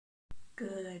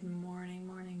Good morning,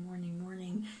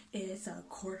 morning. It's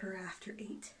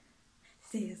 8:15.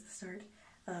 Today is the start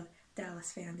of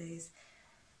Dallas Fan Days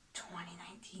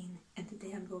 2019, and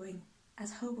today I'm going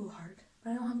as Hobo Heart.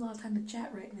 But I don't have a lot of time to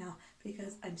chat right now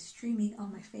because I'm streaming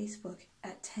on my Facebook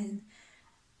at 10,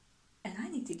 and I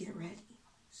need to get ready.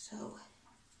 So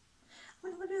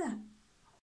I'm gonna go do that.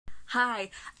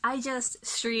 Hi, I just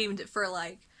streamed for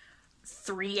like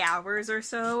 3 hours or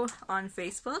so on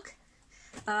Facebook.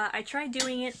 I tried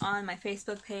doing it on my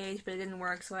Facebook page, but it didn't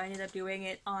work, so I ended up doing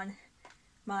it on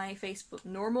my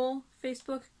normal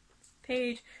Facebook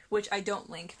page, which I don't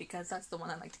link because that's the one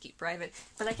I like to keep private.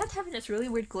 But I kept having this really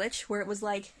weird glitch where it was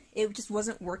like, it just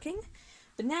wasn't working.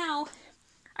 But now,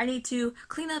 I need to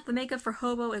clean up. The makeup for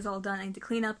Hobo is all done. I need to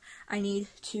clean up. I need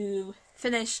to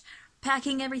finish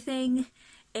packing everything.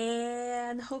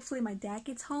 And hopefully my dad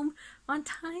gets home on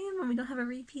time and we don't have a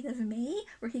repeat of May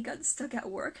where he got stuck at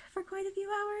work for quite a few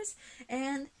hours.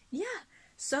 And yeah,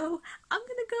 so I'm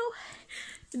gonna go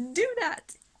do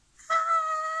that.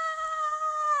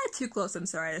 Too close, I'm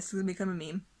sorry, this is gonna become a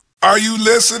meme. Are you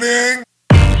listening?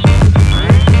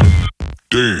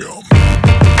 Damn.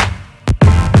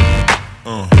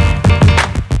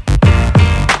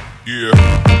 Yeah.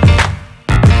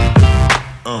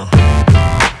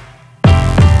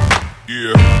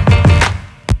 Yeah.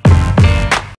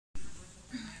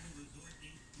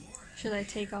 Should I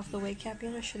take off the wig cap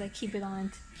yet, or should I keep it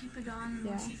on? Keep it on and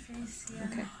wash your face, yeah.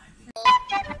 Okay.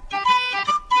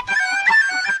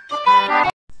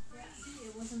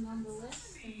 It wasn't on the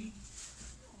list.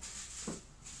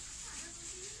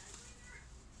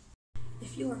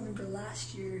 If you remember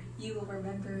last year, you will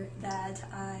remember that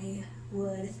I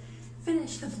would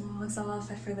finish the vlogs off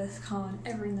after this con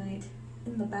every night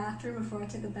in the bathroom before I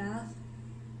took a bath.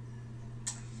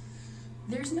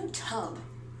 There's no tub,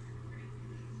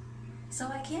 so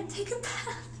I can't take a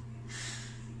bath.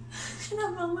 And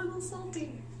I'm a little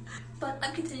salty. But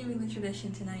I'm continuing the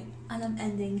tradition tonight, and I'm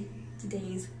ending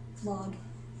today's vlog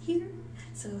here.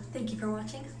 So thank you for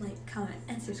watching. Like, comment,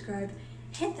 and subscribe.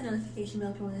 Hit the notification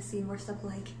bell if you want to see more stuff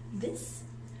like this.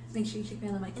 Make sure you check me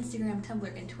out on my Instagram,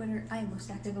 Tumblr, and Twitter. I am most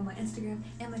active on my Instagram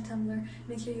and my Tumblr.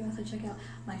 Make sure you also check out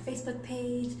my Facebook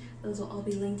page. Those will all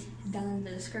be linked down in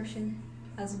the description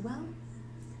as well.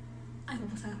 I'm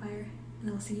Opal Sapphire, and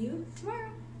I will see you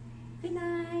tomorrow. Good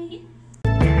night!